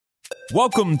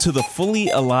Welcome to the Fully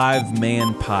Alive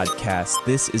Man podcast.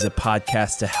 This is a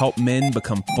podcast to help men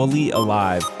become fully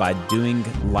alive by doing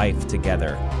life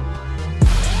together.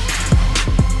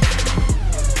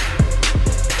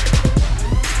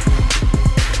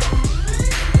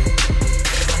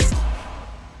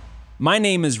 My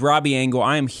name is Robbie Engel.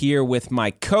 I am here with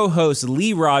my co-host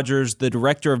Lee Rogers, the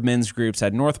director of men's groups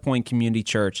at North Point Community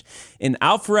Church in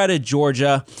Alpharetta,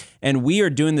 Georgia. And we are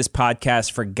doing this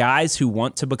podcast for guys who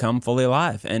want to become fully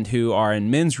alive and who are in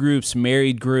men's groups,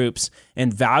 married groups,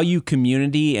 and value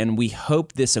community. And we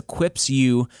hope this equips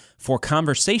you for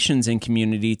conversations in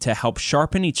community to help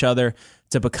sharpen each other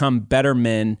to become better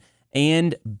men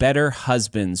and better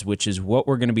husbands, which is what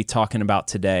we're going to be talking about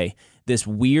today. This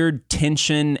weird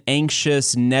tension,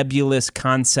 anxious, nebulous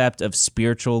concept of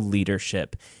spiritual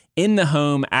leadership in the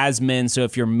home as men. So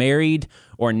if you're married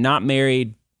or not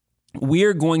married,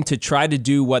 we're going to try to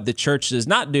do what the church does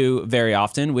not do very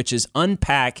often, which is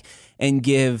unpack and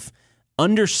give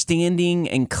understanding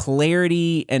and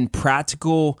clarity and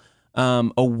practical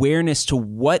awareness to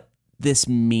what this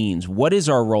means. What is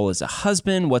our role as a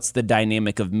husband? What's the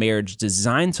dynamic of marriage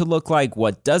designed to look like?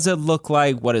 What does it look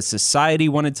like? What does society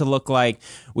want it to look like?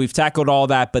 We've tackled all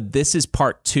that, but this is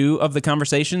part 2 of the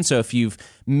conversation. So if you've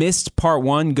missed part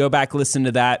 1, go back, listen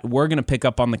to that. We're going to pick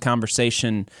up on the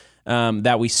conversation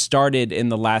that we started in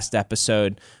the last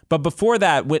episode. But before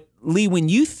that, Lee, when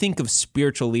you think of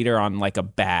spiritual leader on like a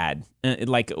bad,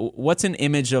 like what's an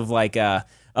image of like a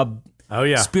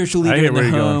spiritual leader in the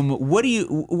home?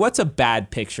 What's a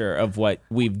bad picture of what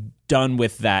we've done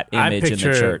with that image in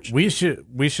the church? We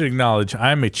should acknowledge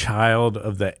I'm a child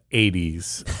of the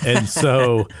 80s. And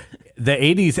so the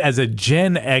 80s, as a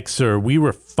Gen Xer, we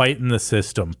were fighting the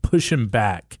system, pushing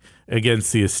back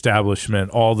against the establishment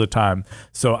all the time.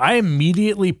 So I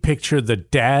immediately picture the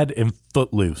dad in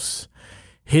Footloose.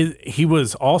 He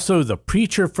was also the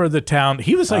preacher for the town.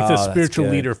 He was like the spiritual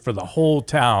leader for the whole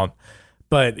town.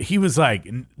 But he was like,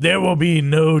 there will be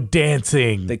no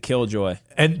dancing. The killjoy.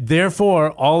 And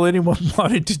therefore, all anyone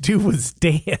wanted to do was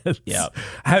dance. Yep.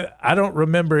 I don't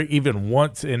remember even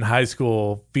once in high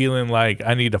school feeling like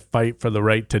I need to fight for the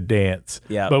right to dance.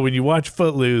 Yep. But when you watch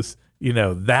Footloose, you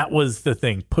know, that was the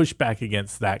thing. Push back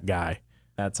against that guy.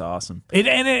 That's awesome.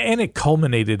 It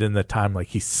culminated in the time like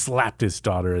he slapped his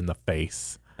daughter in the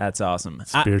face. That's awesome.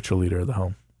 Spiritual leader of the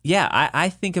home. Yeah, I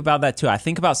think about that too. I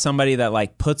think about somebody that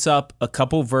like puts up a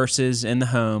couple verses in the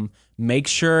home, makes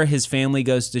sure his family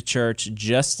goes to church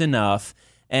just enough,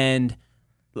 and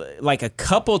like a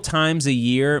couple times a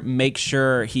year, make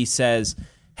sure he says,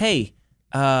 hey,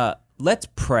 let's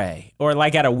pray, or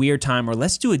like at a weird time, or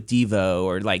let's do a Devo,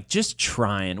 or like just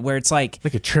trying, where it's like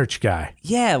a church guy.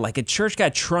 Yeah, like a church guy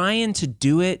trying to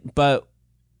do it, but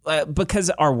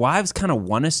because our wives kind of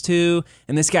want us to,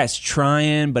 and this guy's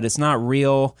trying, but it's not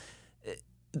real.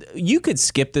 You could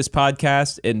skip this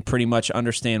podcast and pretty much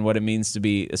understand what it means to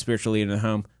be a spiritual leader in the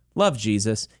home. Love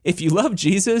Jesus. If you love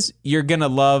Jesus, you're going to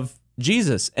love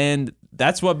Jesus. And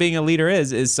that's what being a leader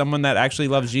is someone that actually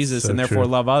loves Jesus and therefore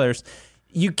love others.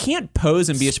 You can't pose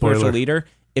and be a spiritual leader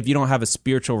if you don't have a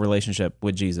spiritual relationship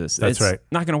with Jesus. That's right.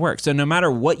 Not going to work. So no matter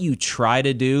what you try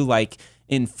to do, like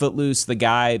in Footloose, the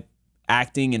guy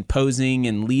acting and posing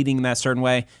and leading in that certain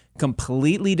way,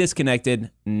 completely disconnected,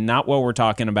 not what we're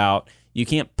talking about. You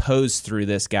can't pose through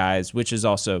this, guys, which is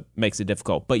also makes it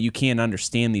difficult, but you can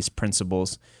understand these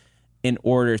principles in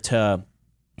order to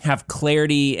have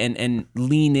clarity and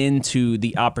lean into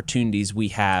the opportunities we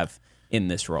have in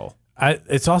this role.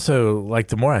 It's also like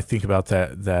the more I think about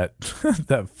that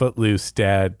that Footloose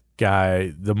dad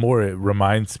guy, the more it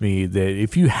reminds me that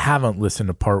if you haven't listened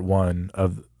to part 1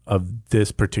 of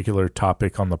this particular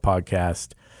topic on the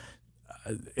podcast,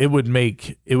 it would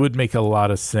make a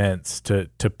lot of sense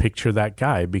to picture that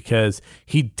guy, because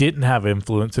he didn't have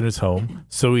influence in his home,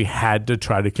 so he had to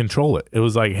try to control it. It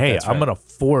was like, hey, I'm going to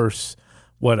force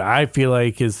what I feel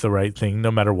like is the right thing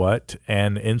no matter what,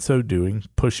 and in so doing,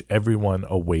 push everyone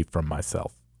away from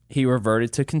myself. He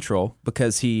reverted to control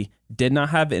because he did not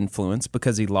have influence,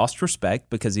 because he lost respect,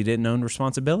 because he didn't own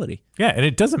responsibility. Yeah, and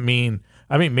it doesn't mean,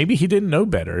 maybe he didn't know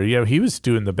better. You know, he was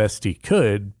doing the best he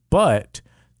could, but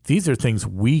these are things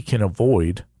we can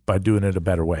avoid by doing it a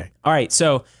better way. All right,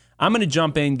 so I'm going to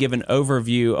jump in, give an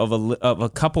overview of a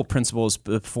couple principles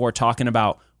before talking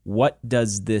about what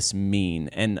does this mean.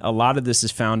 And a lot of this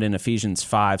is found in Ephesians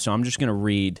 5, so I'm just going to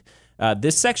read.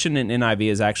 This section in NIV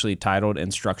is actually titled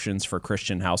Instructions for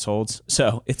Christian Households,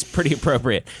 so it's pretty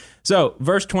appropriate. So,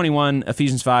 verse 21,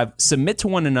 Ephesians 5, submit to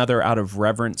one another out of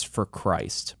reverence for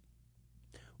Christ.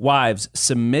 Wives,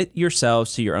 submit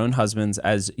yourselves to your own husbands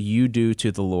as you do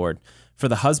to the Lord. For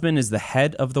the husband is the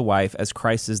head of the wife, as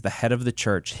Christ is the head of the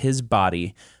church, his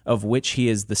body, of which he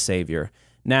is the Savior.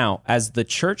 Now, as the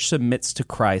church submits to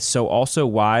Christ, so also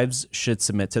wives should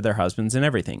submit to their husbands in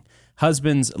everything.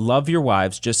 Husbands, love your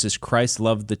wives just as Christ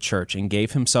loved the church and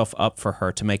gave himself up for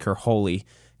her to make her holy,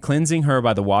 cleansing her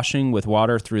by the washing with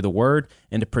water through the word,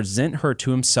 and to present her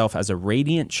to himself as a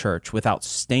radiant church without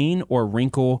stain or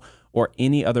wrinkle or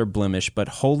any other blemish, but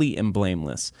holy and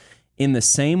blameless. In the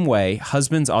same way,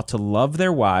 husbands ought to love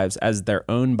their wives as their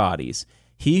own bodies.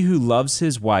 He who loves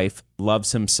his wife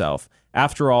loves himself.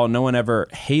 After all, no one ever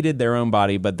hated their own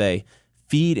body, but they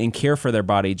feed and care for their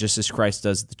body just as Christ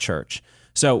does the church.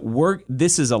 So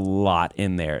this is a lot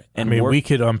in there. And we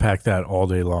could unpack that all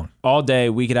day long. All day.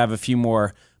 We could have a few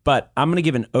more, but I'm going to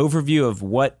give an overview of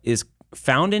what is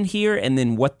found in here and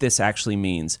then what this actually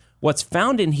means. What's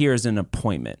found in here is an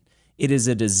appointment. It is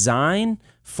a design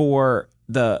for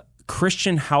the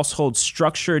Christian household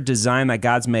structure design that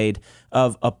God's made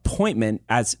of appointment.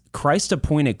 As Christ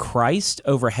appointed Christ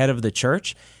over head of the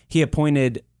church, he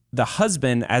appointed the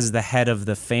husband as the head of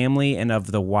the family and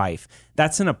of the wife.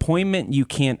 That's an appointment you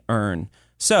can't earn.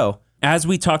 So, as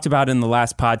we talked about in the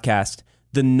last podcast,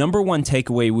 the number one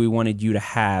takeaway we wanted you to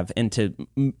have and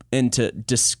to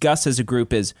discuss as a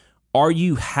group is, are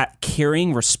you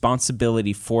carrying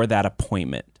responsibility for that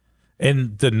appointment?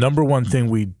 And the number one thing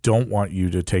we don't want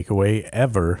you to take away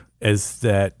ever is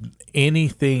that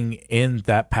anything in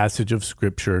that passage of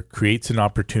Scripture creates an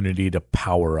opportunity to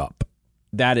power up.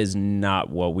 That is not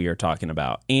what we are talking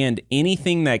about. And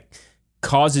anything that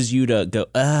causes you to go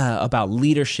about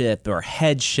leadership or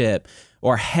headship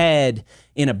or head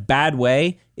in a bad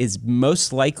way is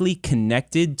most likely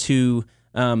connected to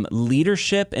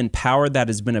leadership and power that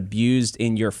has been abused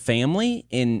in your family,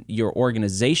 in your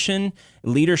organization.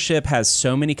 Leadership has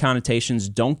so many connotations.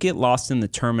 Don't get lost in the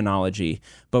terminology,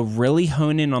 but really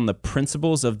hone in on the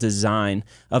principles of design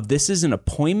of this is an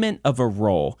appointment of a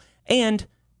role. And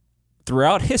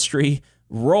throughout history,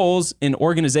 roles in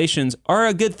organizations are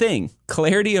a good thing.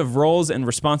 Clarity of roles and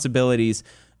responsibilities,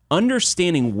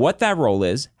 understanding what that role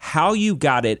is, how you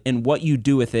got it, and what you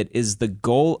do with it is the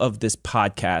goal of this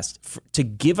podcast, to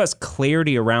give us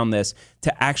clarity around this,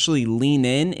 to actually lean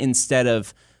in instead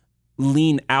of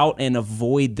lean out and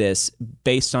avoid this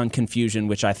based on confusion,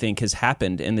 which I think has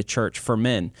happened in the church for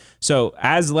men. So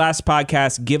as last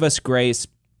podcast, give us grace,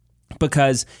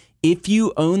 because if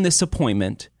you own this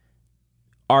appointment,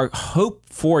 our hope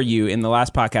for you in the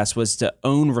last podcast was to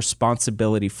own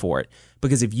responsibility for it.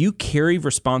 Because if you carry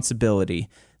responsibility,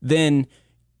 then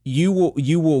you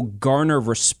will garner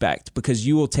respect, because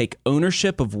you will take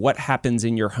ownership of what happens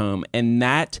in your home, and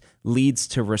that leads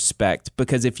to respect.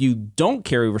 Because if you don't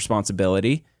carry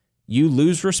responsibility, you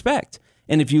lose respect.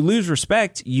 And if you lose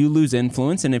respect, you lose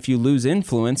influence. And if you lose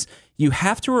influence, you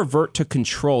have to revert to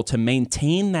control to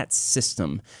maintain that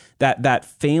system, that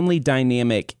family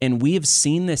dynamic. And we have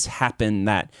seen this happen,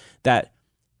 that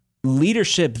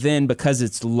leadership then, because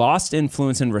it's lost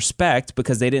influence and respect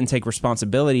because they didn't take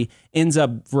responsibility, ends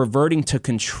up reverting to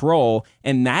control.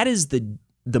 And that is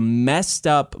the messed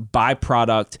up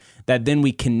byproduct that then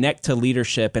we connect to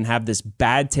leadership and have this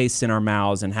bad taste in our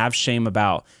mouths and have shame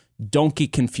about. Don't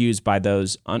get confused by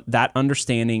that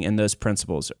understanding and those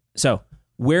principles. So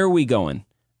where are we going?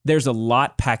 There's a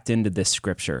lot packed into this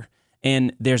scripture.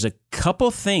 And there's a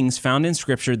couple things found in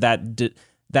scripture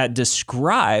that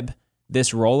describe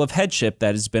this role of headship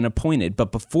that has been appointed.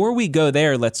 But before we go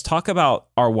there, let's talk about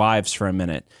our wives for a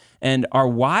minute. And our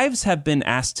wives have been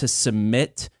asked to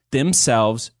submit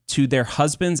themselves to their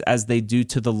husbands as they do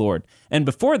to the Lord. And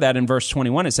before that, in verse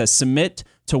 21, it says, submit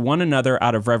to one another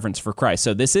out of reverence for Christ.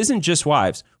 So this isn't just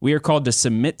wives. We are called to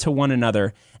submit to one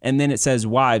another. And then it says,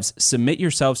 wives, submit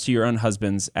yourselves to your own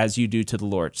husbands as you do to the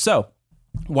Lord. So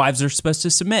wives are supposed to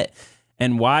submit.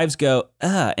 And wives go,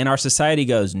 and our society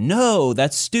goes, no,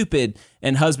 that's stupid.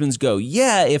 And husbands go,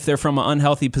 yeah, if they're from an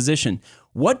unhealthy position.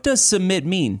 What does submit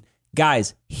mean?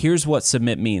 Guys, here's what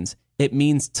submit means. It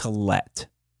means to let.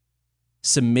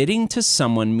 Submitting to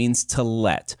someone means to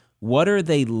let. What are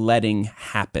they letting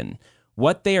happen?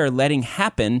 What they are letting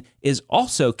happen is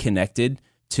also connected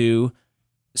to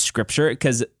Scripture,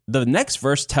 because the next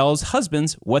verse tells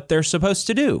husbands what they're supposed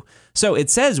to do. So it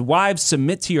says, wives,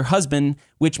 submit to your husband,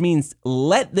 which means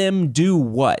let them do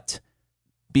what?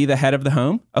 Be the head of the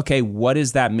home? Okay, what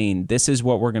does that mean? This is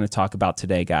what we're going to talk about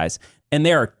today, guys. And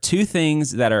there are two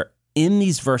things that are in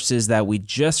these verses that we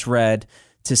just read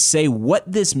to say what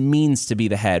this means to be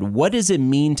the head. What does it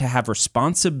mean to have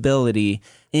responsibility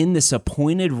in this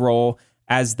appointed role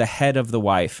as the head of the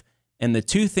wife? And the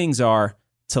two things are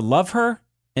to love her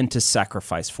and to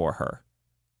sacrifice for her.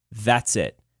 That's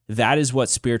it. that is what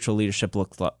spiritual leadership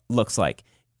looks like.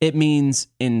 It means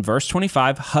in verse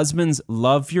 25, husbands,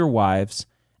 love your wives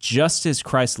just as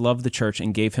Christ loved the church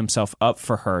and gave himself up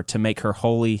for her to make her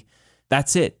holy.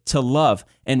 That's it, to love.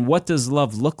 And what does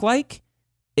love look like?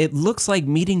 It looks like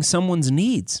meeting someone's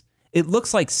needs. It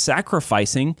looks like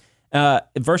sacrificing.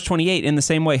 Verse 28, in the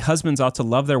same way, husbands ought to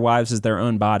love their wives as their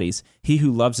own bodies. He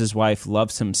who loves his wife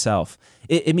loves himself.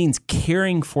 It means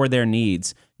caring for their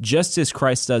needs, just as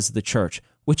Christ does the church,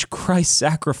 which Christ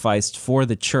sacrificed for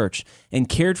the church and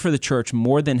cared for the church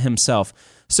more than himself.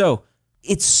 So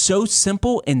it's so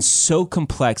simple and so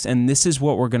complex, and this is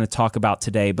what we're going to talk about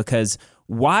today, because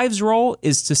wives' role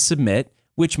is to submit,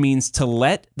 which means to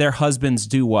let their husbands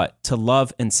do what? To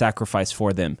love and sacrifice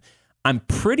for them. I'm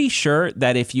pretty sure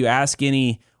that if you ask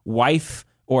any wife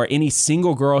or any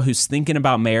single girl who's thinking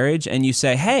about marriage and you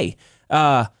say, hey,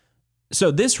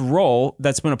 so this role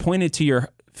that's been appointed to your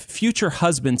future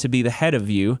husband to be the head of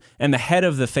you and the head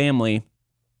of the family,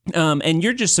 and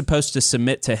you're just supposed to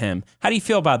submit to him. How do you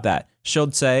feel about that? She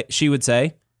would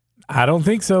say, I don't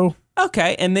think so.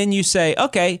 Okay. And then you say,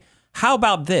 okay, how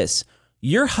about this?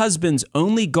 Your husband's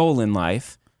only goal in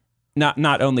life,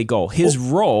 not only goal, his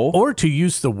role. Or to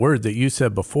use the word that you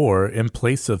said before in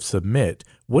place of submit,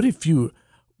 what if you,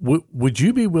 would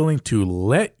you be willing to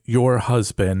let your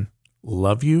husband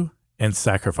love you and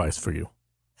sacrifice for you?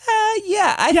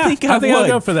 Yeah, I think I would. I'll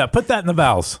go for that. Put that in the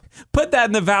vows. Put that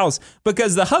in the vows,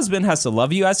 because the husband has to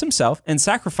love you as himself and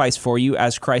sacrifice for you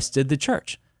as Christ did the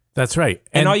church. That's right.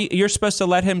 And you're supposed to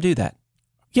let him do that.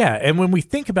 Yeah, and when we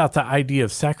think about the idea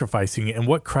of sacrificing and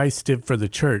what Christ did for the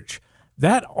church,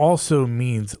 that also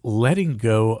means letting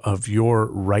go of your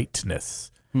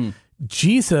rightness.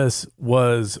 Jesus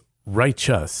was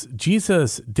righteous.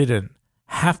 Jesus didn't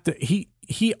have to,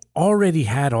 he already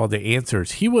had all the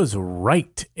answers. He was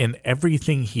right in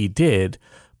everything he did,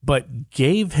 but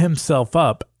gave himself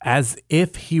up as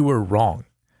if he were wrong.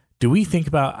 Do we think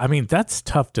about, I mean, that's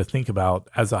tough to think about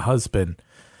as a husband,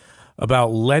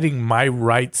 about letting my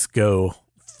rights go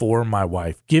for my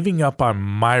wife, giving up on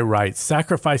my rights,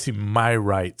 sacrificing my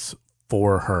rights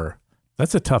for her.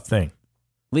 That's a tough thing.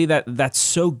 Lee, that's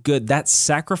so good. That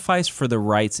sacrifice for the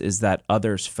rights is that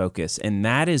others focus. And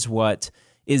that is what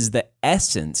is the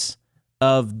essence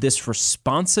of this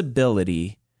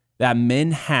responsibility that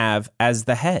men have as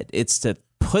the head. It's to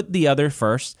put the other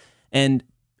first and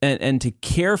to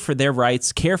care for their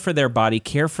rights, care for their body,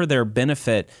 care for their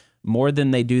benefit more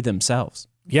than they do themselves.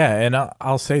 Yeah, and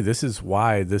I'll say this is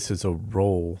why this is a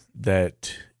role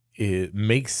that it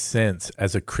makes sense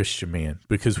as a Christian man,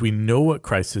 because we know what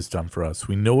Christ has done for us.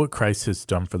 We know what Christ has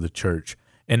done for the church.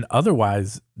 And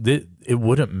otherwise, it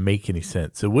wouldn't make any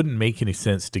sense. It wouldn't make any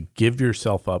sense to give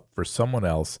yourself up for someone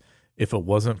else if it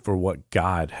wasn't for what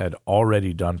God had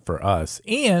already done for us.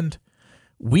 And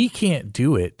we can't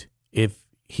do it if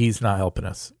he's not helping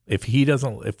us. If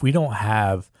we don't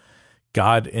have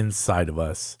God inside of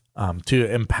us to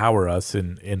empower us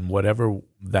in whatever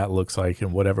that looks like,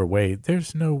 in whatever way,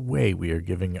 there's no way we are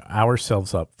giving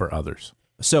ourselves up for others.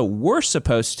 So we're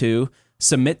supposed to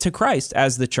submit to Christ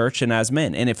as the church and as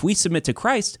men. And if we submit to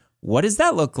Christ, what does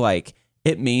that look like?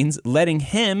 It means letting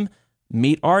him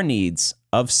meet our needs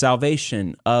of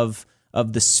salvation, of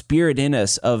the Spirit in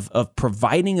us, of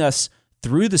providing us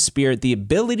through the Spirit the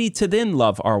ability to then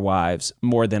love our wives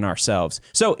more than ourselves.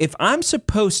 So if I'm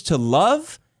supposed to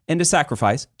love and to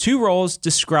sacrifice, two roles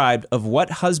described of what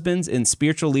husbands in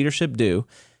spiritual leadership do,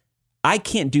 I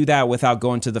can't do that without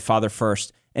going to the Father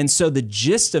first. And so the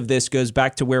gist of this goes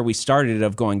back to where we started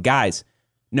of going, guys,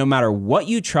 no matter what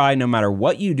you try, no matter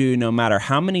what you do, no matter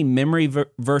how many memory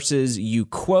verses you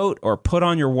quote or put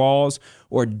on your walls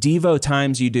or Devo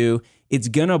times you do, it's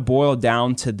going to boil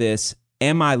down to this: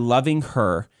 am I loving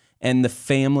her and the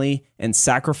family and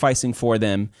sacrificing for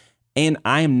them? And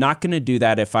I am not going to do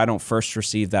that if I don't first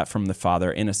receive that from the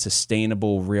Father in a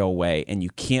sustainable, real way. And you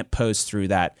can't pose through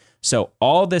that. So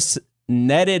all this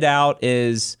netted out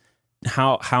is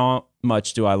how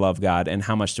much do I love God and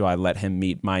how much do I let him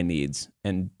meet my needs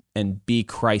and be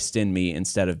Christ in me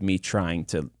instead of me trying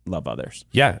to love others.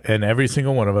 Yeah, and every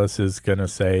single one of us is going to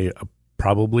say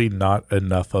probably not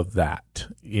enough of that.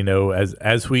 You know,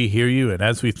 as we hear you and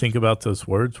as we think about those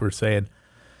words, we're saying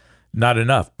not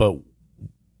enough. But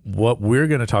what we're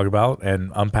going to talk about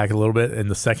and unpack a little bit in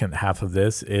the second half of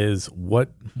this is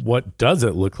what does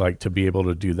it look like to be able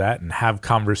to do that and have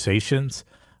conversations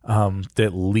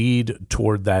that lead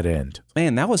toward that end.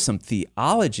 Man, that was some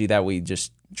theology that we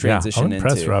just transitioned I'm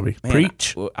impressed, into. Robbie. Man,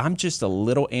 Preach. I'm just a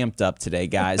little amped up today,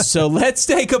 guys. So let's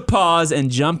take a pause and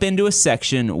jump into a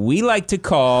section we like to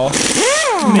call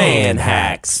Man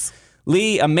Hacks.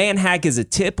 Lee, a man hack is a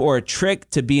tip or a trick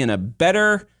to being a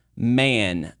better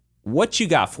man. What you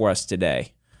got for us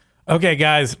today? Okay,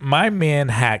 guys, my man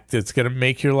hack that's going to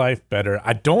make your life better.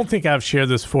 I don't think I've shared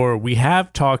this before. We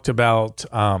have talked about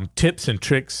tips and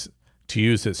tricks to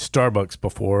use at Starbucks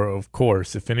before, of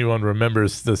course. If anyone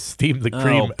remembers the Steam the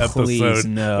Cream episode.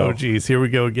 No. Oh, geez, here we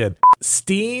go again.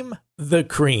 Steam the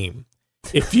Cream.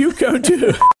 If you go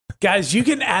to... Guys, you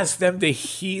can ask them to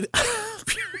heat...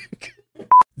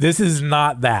 This is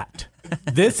not that.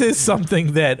 This is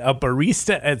something that a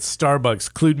barista at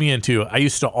Starbucks clued me into. I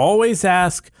used to always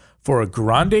ask for a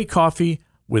grande coffee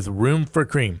with room for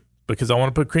cream because I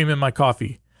want to put cream in my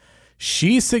coffee.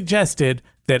 She suggested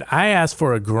that I ask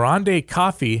for a grande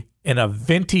coffee in a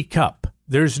venti cup.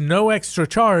 There's no extra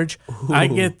charge. Ooh. I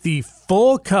get the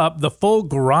full cup, the full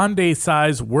grande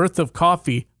size worth of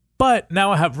coffee, but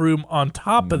now I have room on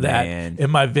top of that in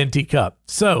my venti cup.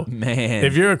 So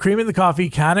if you're a cream in the coffee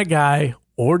kind of guy,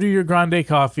 order your grande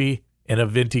coffee in a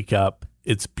venti cup.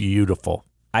 It's beautiful.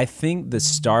 I think the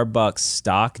Starbucks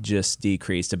stock just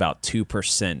decreased about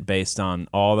 2% based on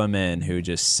all the men who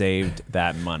just saved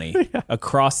that money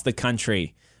across the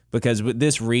country. Because with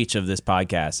this reach of this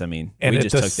podcast, I mean, and we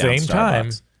just took down Starbucks. And at the same time,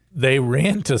 Starbucks. They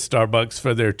ran to Starbucks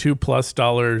for their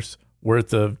 $2+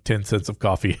 worth of 10 cents of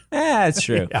coffee. That's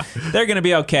true. Yeah. They're going to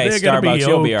be okay. They're Starbucks,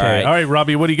 you'll be all right. All right,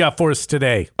 Robbie, what do you got for us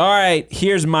today? All right,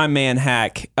 here's my man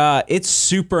hack. It's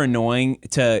super annoying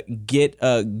to get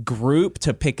a group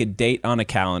to pick a date on a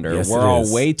calendar. Yes, we're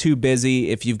all way too busy.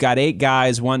 If you've got 8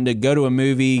 guys wanting to go to a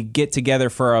movie, get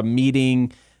together for a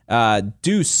meeting,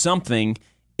 do something,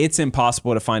 it's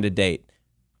impossible to find a date.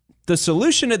 The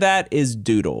solution to that is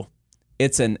Doodle.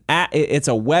 It's a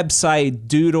website,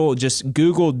 Doodle. Just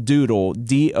Google Doodle,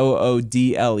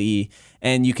 Doodle,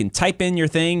 and you can type in your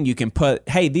thing. You can put,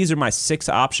 hey, these are my 6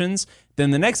 options. Then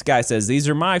the next guy says, these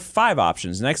are my 5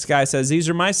 options. The next guy says, these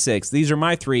are my 6. These are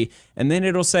my 3. And then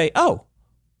it'll say, oh,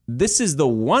 this is the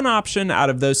one option out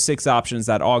of those 6 options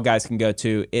that all guys can go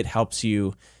to. It helps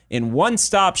you in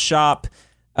one-stop shop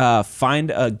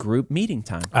find a group meeting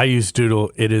time. I use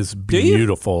Doodle. It is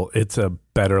beautiful. It's a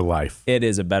better life. It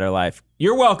is a better life.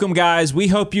 You're welcome, guys. We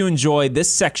hope you enjoyed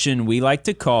this section we like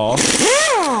to call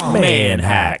Man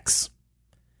Hacks.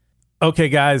 Okay,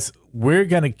 guys, we're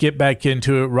going to get back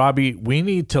into it. Robbie, we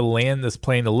need to land this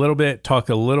plane a little bit, talk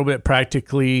a little bit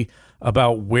practically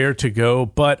about where to go,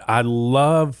 but I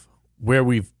love where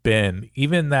we've been.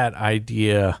 Even that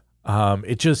idea,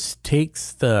 it just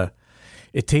takes the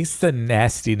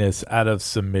nastiness out of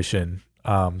submission,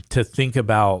 to think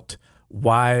about,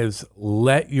 wives,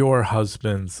 let your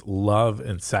husbands love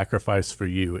and sacrifice for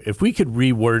you. If we could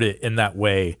reword it in that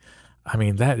way, I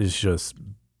mean, that is just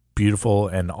beautiful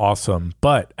and awesome.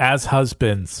 But as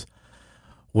husbands,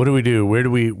 what do we do? Where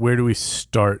do we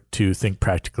start to think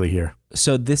practically here?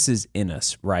 So this is in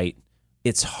us, right?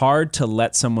 It's hard to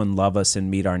let someone love us and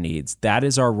meet our needs. That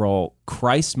is our role.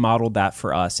 Christ modeled that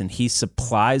for us, and he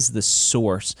supplies the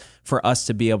source for us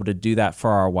to be able to do that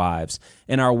for our wives.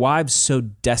 And our wives so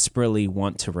desperately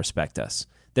want to respect us.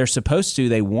 They're supposed to,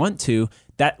 they want to,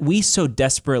 that we so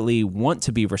desperately want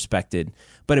to be respected.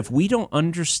 But if we don't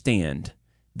understand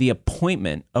the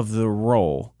appointment of the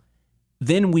role,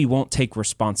 then we won't take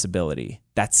responsibility.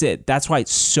 That's it. That's why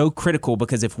it's so critical,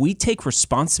 because if we take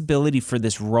responsibility for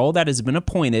this role that has been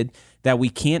appointed that we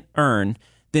can't earn,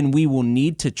 then we will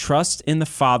need to trust in the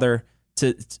Father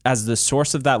as the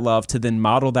source of that love to then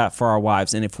model that for our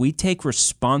wives. And if we take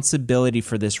responsibility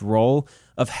for this role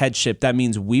of headship, that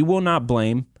means we will not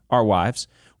blame our wives.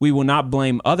 We will not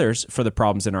blame others for the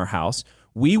problems in our house.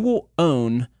 We will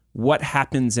own what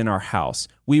happens in our house.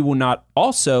 We will not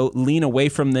also lean away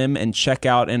from them and check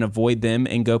out and avoid them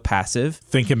and go passive.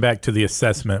 Thinking back to the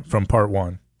assessment from part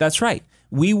 1. That's right.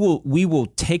 We will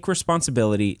take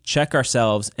responsibility, check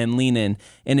ourselves, and lean in.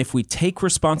 And if we take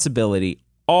responsibility,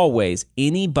 always,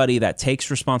 anybody that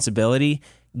takes responsibility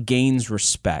gains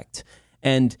respect.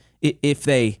 And if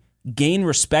they gain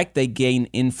respect, they gain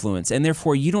influence. And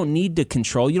therefore, you don't need to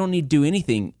control. You don't need to do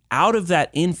anything. Out of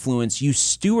that influence, you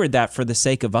steward that for the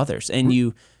sake of others. And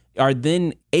you are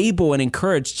then able and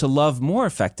encouraged to love more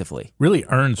effectively. Really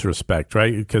earns respect,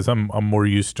 right? Because I'm more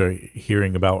used to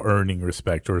hearing about earning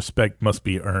respect, or respect must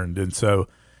be earned. And so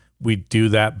we do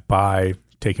that by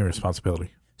taking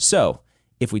responsibility. So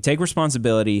if we take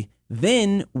responsibility,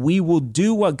 then we will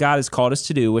do what God has called us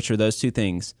to do, which are those 2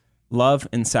 things, love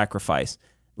and sacrifice.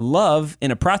 Love,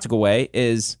 in a practical way,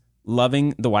 is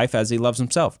loving the wife as he loves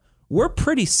himself. We're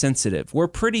pretty sensitive. We're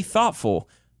pretty thoughtful.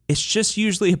 It's just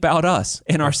usually about us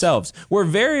and ourselves. We're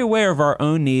very aware of our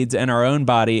own needs and our own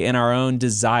body and our own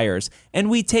desires, and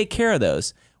we take care of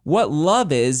those. What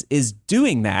love is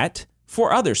doing that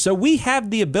for others. So we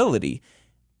have the ability,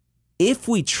 if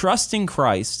we trust in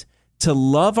Christ, to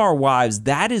love our wives.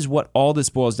 That is what all this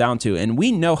boils down to. And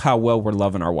we know how well we're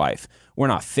loving our wife. We're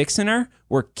not fixing her.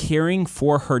 We're caring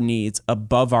for her needs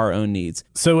above our own needs.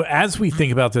 So as we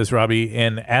think about this, Robbie,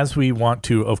 and as we want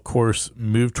to, of course,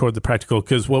 move toward the practical,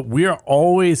 because what we're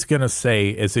always going to say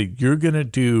is that you're going to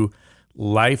do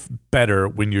life better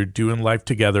when you're doing life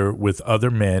together with other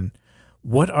men.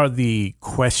 What are the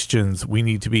questions we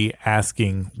need to be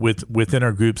asking within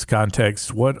our group's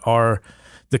context? What are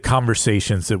the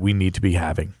conversations that we need to be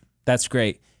having? That's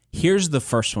great. Here's the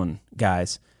first one,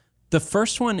 guys. The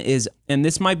first one is, and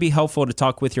this might be helpful to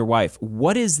talk with your wife,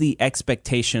 what is the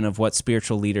expectation of what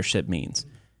spiritual leadership means?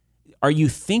 Are you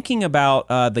thinking about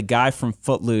the guy from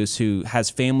Footloose who has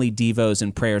family devos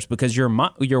and prayers? Because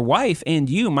your wife and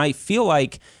you might feel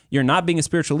like you're not being a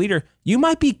spiritual leader. You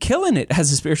might be killing it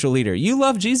as a spiritual leader. You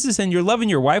love Jesus and you're loving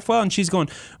your wife well, and she's going,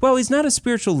 well, he's not a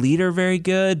spiritual leader very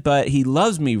good, but he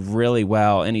loves me really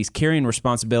well, and he's carrying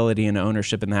responsibility and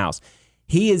ownership in the house.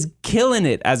 He is killing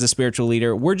it as a spiritual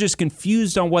leader. We're just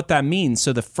confused on what that means.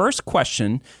 So the first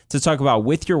question to talk about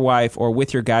with your wife or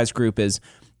with your guys group is,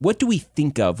 what do we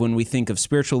think of when we think of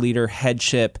spiritual leader,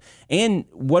 headship, and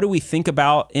what do we think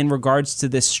about in regards to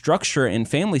this structure and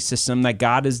family system that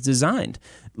God has designed?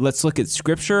 Let's look at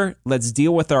Scripture. Let's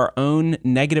deal with our own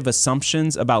negative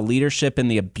assumptions about leadership and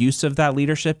the abuse of that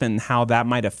leadership and how that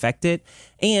might affect it,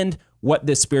 and what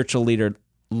this spiritual leader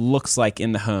looks like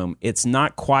in the home. It's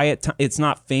not quiet. It's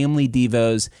not family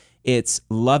devos. It's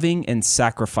loving and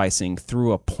sacrificing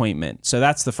through appointment. So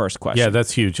that's the first question. Yeah,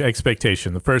 that's huge.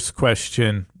 Expectation. The first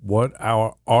question, what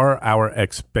are our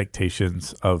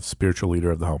expectations of spiritual leader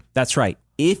of the home? That's right.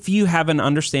 If you have an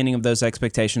understanding of those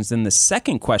expectations, then the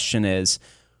second question is,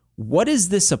 what does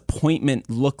this appointment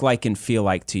look like and feel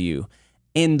like to you?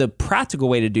 And the practical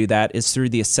way to do that is through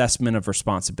the assessment of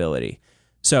responsibility.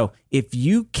 So if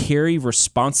you carry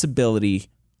responsibility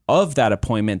of that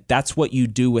appointment, that's what you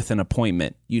do with an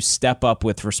appointment. You step up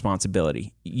with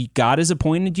responsibility. God has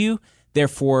appointed you,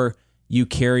 therefore you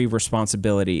carry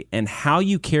responsibility. And how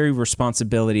you carry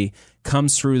responsibility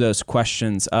comes through those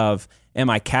questions of, am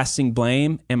I casting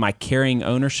blame? Am I carrying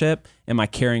ownership? Am I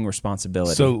carrying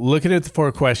responsibility? So looking at the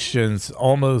 4 questions,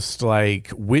 almost like,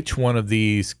 which one of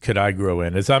these could I grow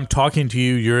in? As I'm talking to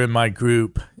you, you're in my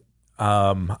group.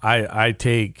 I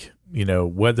take,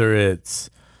 whether it's,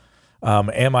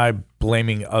 am I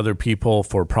blaming other people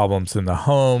for problems in the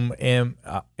home? Am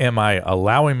I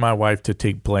allowing my wife to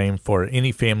take blame for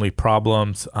any family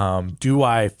problems? Do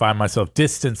I find myself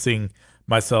distancing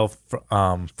myself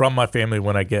from my family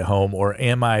when I get home, or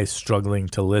am I struggling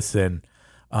to listen?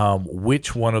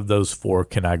 Which one of those 4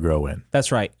 can I grow in?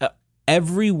 That's right.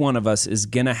 Every one of us is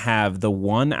going to have the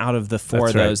one out of the 4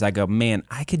 of those that go, man,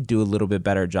 I could do a little bit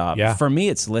better job. Yeah. For me,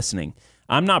 it's listening.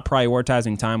 I'm not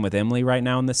prioritizing time with Emily right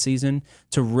now in this season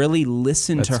to really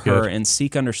listen to her and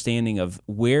seek understanding of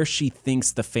where she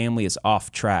thinks the family is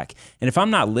off track. And if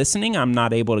I'm not listening, I'm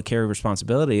not able to carry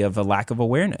responsibility of a lack of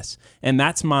awareness. And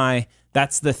that's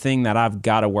the thing that I've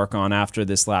got to work on after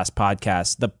this last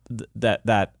podcast,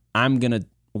 that I'm going to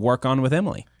work on with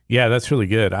Emily. Yeah, that's really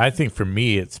good. I think for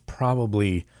me, it's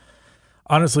probably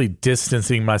honestly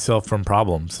distancing myself from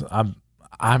problems.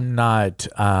 I'm not,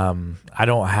 I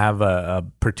don't have a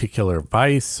particular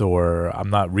vice, or I'm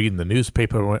not reading the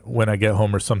newspaper when I get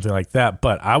home or something like that,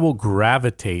 but I will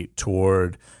gravitate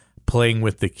toward playing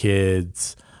with the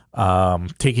kids,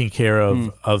 taking care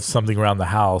of something around the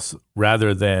house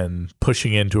rather than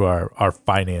pushing into our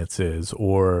finances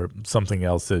or something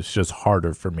else that's just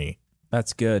harder for me.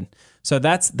 That's good. So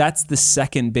that's the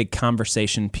second big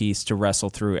conversation piece to wrestle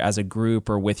through as a group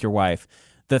or with your wife.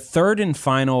 The third and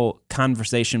final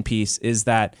conversation piece is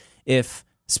that if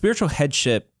spiritual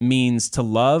headship means to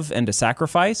love and to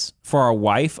sacrifice for our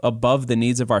wife above the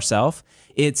needs of ourselves,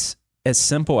 it's as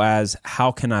simple as,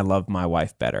 how can I love my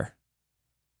wife better?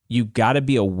 You got to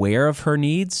be aware of her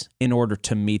needs in order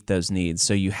to meet those needs.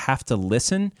 So you have to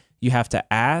listen, you have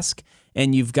to ask,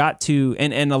 and you've got to,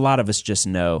 and a lot of us just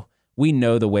know, we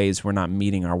know the ways we're not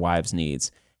meeting our wives' needs.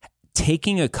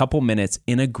 Taking a couple minutes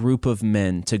in a group of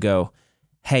men to go,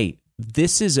 hey,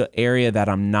 this is an area that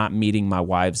I'm not meeting my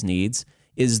wife's needs,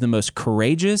 is the most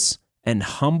courageous and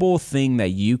humble thing that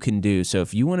you can do. So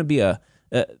if you want to be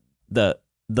the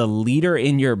leader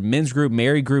in your men's group,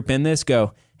 married group in this,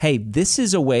 go, hey, this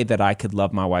is a way that I could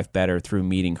love my wife better through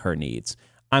meeting her needs.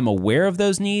 I'm aware of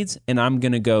those needs, and I'm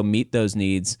going to go meet those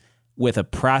needs with a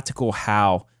practical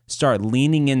how. Start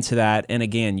leaning into that. And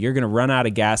again, you're going to run out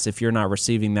of gas if you're not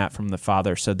receiving that from the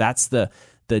Father. So that's the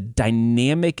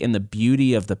dynamic and the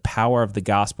beauty of the power of the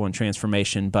gospel and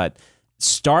transformation. But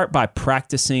start by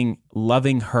practicing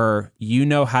loving her. You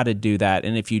know how to do that.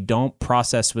 And if you don't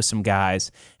process with some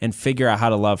guys and figure out how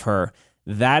to love her,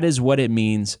 that is what it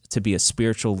means to be a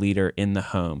spiritual leader in the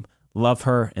home. Love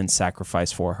her and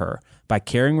sacrifice for her by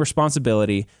carrying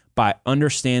responsibility, by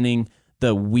understanding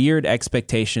the weird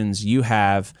expectations you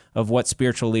have of what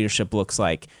spiritual leadership looks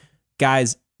like.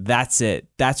 Guys, that's it.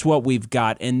 That's what we've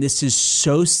got. And this is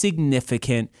so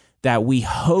significant that we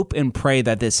hope and pray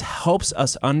that this helps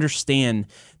us understand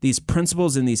these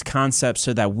principles and these concepts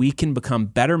so that we can become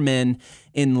better men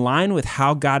in line with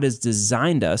how God has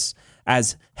designed us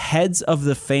as heads of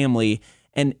the family.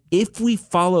 And if we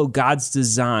follow God's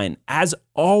design, as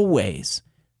always,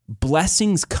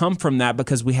 blessings come from that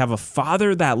because we have a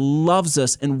Father that loves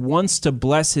us and wants to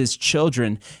bless his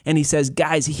children. And he says,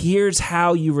 guys, here's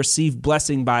how you receive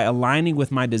blessing by aligning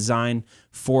with my design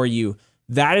for you.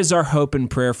 That is our hope and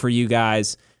prayer for you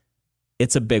guys.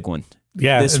 It's a big one.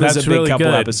 Yeah, this was a big really couple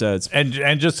good. episodes.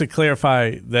 And just to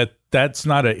clarify, that's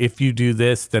not a if you do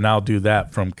this, then I'll do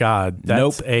that from God.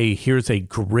 That's here's a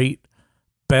great,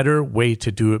 better way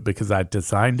to do it because I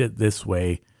designed it this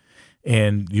way,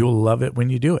 and you'll love it when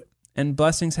you do it. And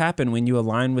blessings happen when you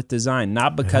align with design,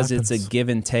 not because it's a give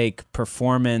and take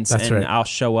performance right. I'll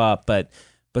show up, but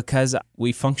because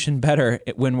we function better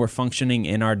when we're functioning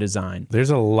in our design. There's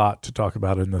a lot to talk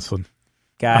about in this one.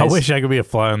 Guys, I wish I could be a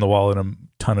fly on the wall in a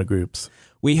ton of groups.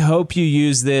 We hope you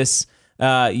use this.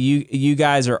 You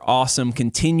guys are awesome.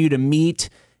 Continue to meet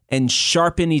and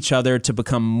sharpen each other to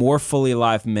become more fully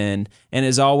alive men. And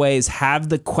as always, have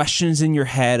the questions in your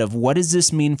head of what does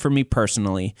this mean for me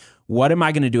personally? What am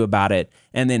I going to do about it?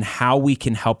 And then how we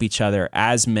can help each other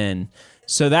as men.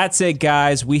 So that's it,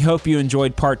 guys. We hope you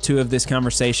enjoyed part 2 of this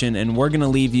conversation, and we're going to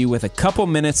leave you with a couple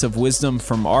minutes of wisdom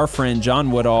from our friend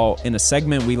John Woodall in a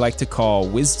segment we like to call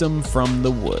Wisdom from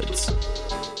the Woods.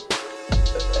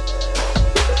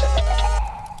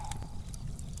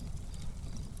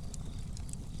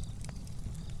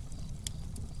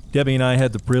 Debbie and I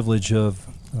had the privilege of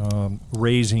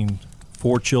raising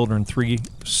 4 children, 3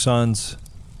 sons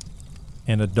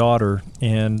and a daughter.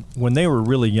 And when they were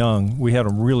really young, we had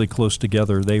them really close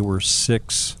together. They were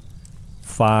 6,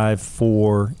 5,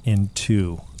 4, and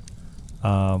 2.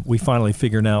 We finally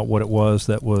figured out what it was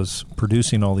that was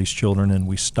producing all these children, and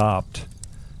we stopped.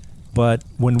 But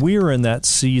when we were in that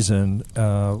season,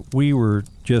 we were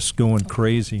just going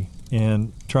crazy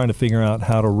and trying to figure out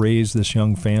how to raise this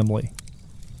young family.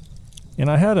 And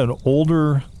I had an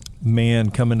older man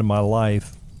come into my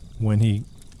life when he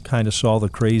kind of saw the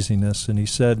craziness, and he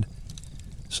said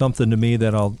something to me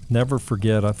that I'll never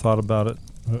forget. I thought about it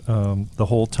the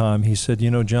whole time. He said,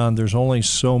 John, there's only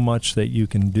so much that you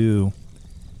can do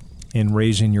in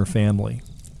raising your family.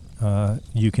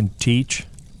 You can teach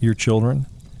your children,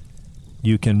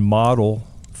 you can model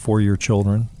for your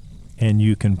children, and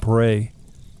you can pray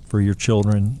for your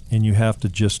children, and you have to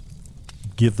just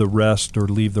give the rest or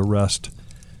leave the rest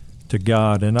to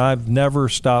God. And I've never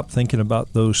stopped thinking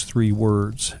about those 3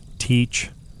 words: teach,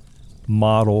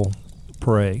 model,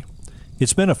 pray.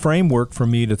 It's been a framework for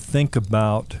me to think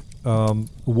about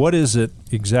what is it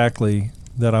exactly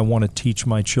that I want to teach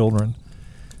my children.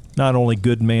 Not only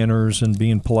good manners and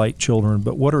being polite children,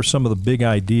 but what are some of the big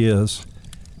ideas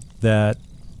that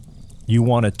you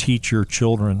want to teach your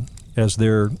children as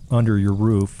they're under your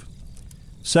roof?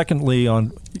 Secondly,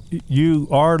 you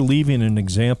are leaving an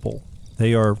example.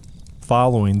 They are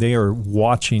following. They are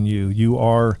watching you. You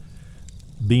are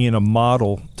being a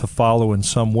model to follow in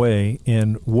some way.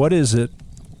 And what is it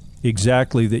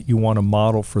exactly that you want to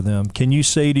model for them? Can you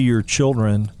say to your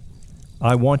children,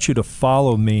 I want you to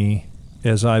follow me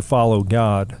as I follow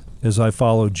God, as I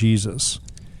follow Jesus?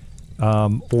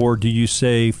 Or do you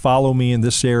say, follow me in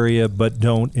this area, but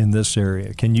don't in this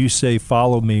area? Can you say,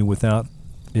 follow me without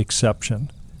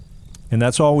exception? And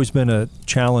that's always been a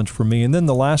challenge for me. And then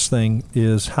the last thing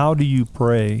is, how do you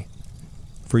pray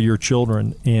for your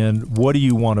children, and what do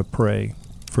you want to pray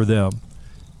for them?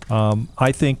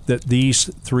 I think that these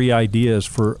 3 ideas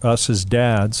for us as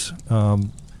dads,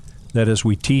 that as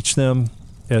we teach them,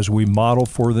 as we model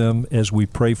for them, as we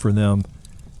pray for them,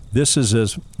 this is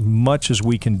as much as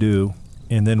we can do,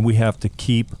 and then we have to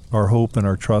keep our hope and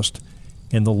our trust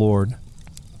in the Lord.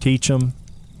 Teach them,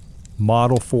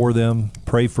 model for them,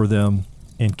 pray for them,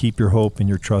 and keep your hope and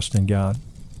your trust in God.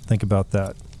 Think about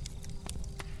that.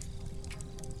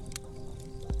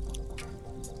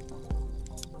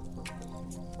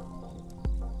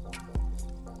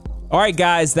 All right,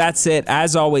 guys, that's it.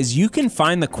 As always, you can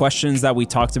find the questions that we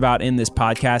talked about in this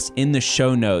podcast in the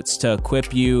show notes to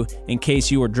equip you in case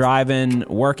you were driving,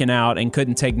 working out, and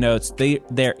couldn't take notes.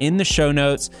 They're in the show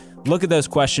notes. Look at those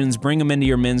questions, bring them into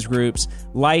your men's groups,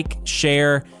 like,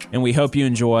 share, and we hope you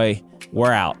enjoy.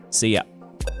 We're out. See ya.